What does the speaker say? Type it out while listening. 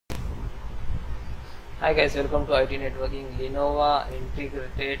Hi guys, welcome to IT Networking. Lenovo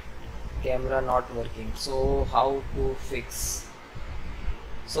integrated camera not working. So how to fix?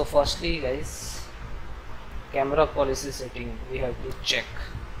 So firstly guys, camera policy setting we have to check.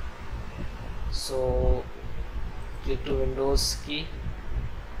 So click to Windows key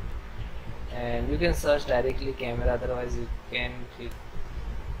and you can search directly camera, otherwise you can click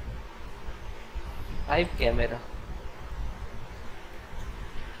type camera.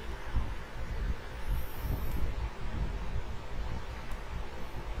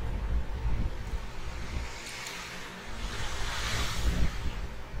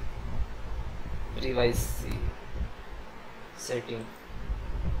 Privacy setting,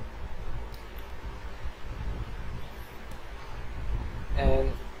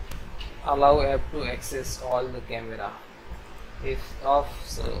 and allow app to access all the camera. If off,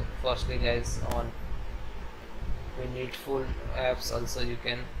 so firstly guys on. We need full apps also you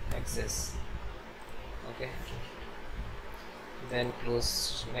can access. Okay, then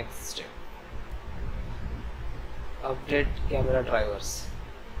close. Next step, update camera drivers.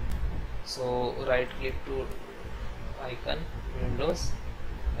 So right click to icon Windows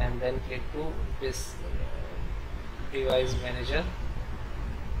and then click to this device manager.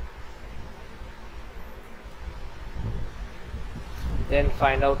 Then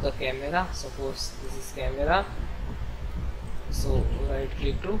find out the camera. Suppose this is camera, so right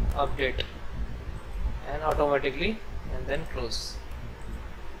click to update and automatically, and then close.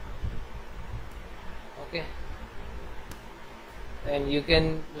 Okay, and you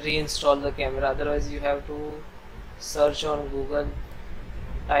can reinstall the camera, otherwise you have to search on Google,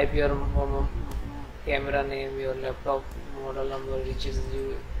 type your camera name, your laptop model number which is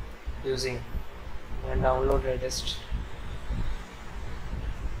you using, and download latest